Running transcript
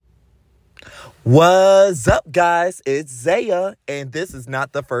What's up, guys? It's Zaya, and this is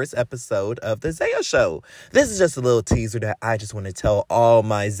not the first episode of the Zaya Show. This is just a little teaser that I just want to tell all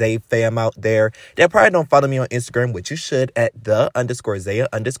my Zay fam out there that probably don't follow me on Instagram, which you should at _Zaya_show.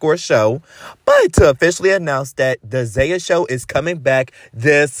 But to officially announce that the Zaya Show is coming back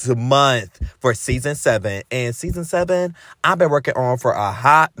this month for season 7. And season 7, I've been working on for a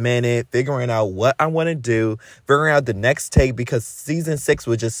hot minute, figuring out what I want to do, figuring out the next take, because season 6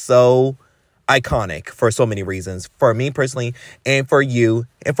 was just so iconic for so many reasons, for me personally, and for you,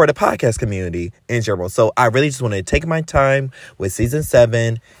 and for the podcast community in general. So I really just want to take my time with season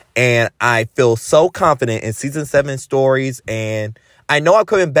 7, and I feel so confident in season 7 stories, and I know I'm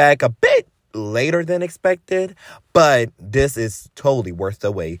coming back a bit later than expected, but this is totally worth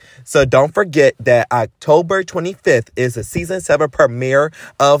the wait. So don't forget that October 25th is the season 7 premiere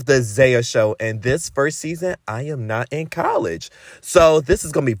of the Zaya Show, and this first season I am not in college, so this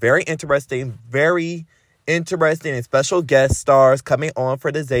is going to be very interesting and special guest stars coming on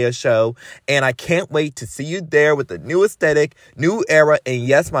for the Zaya Show, and I can't wait to see you there with the new aesthetic, new era, and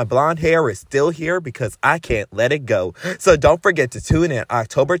yes, my blonde hair is still here because I can't let it go. So don't forget to tune in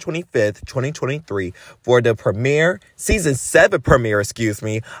October 25th, 2023 for the season 7 premiere,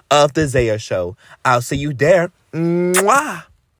 of the Zaya Show. I'll see you there. Mwah!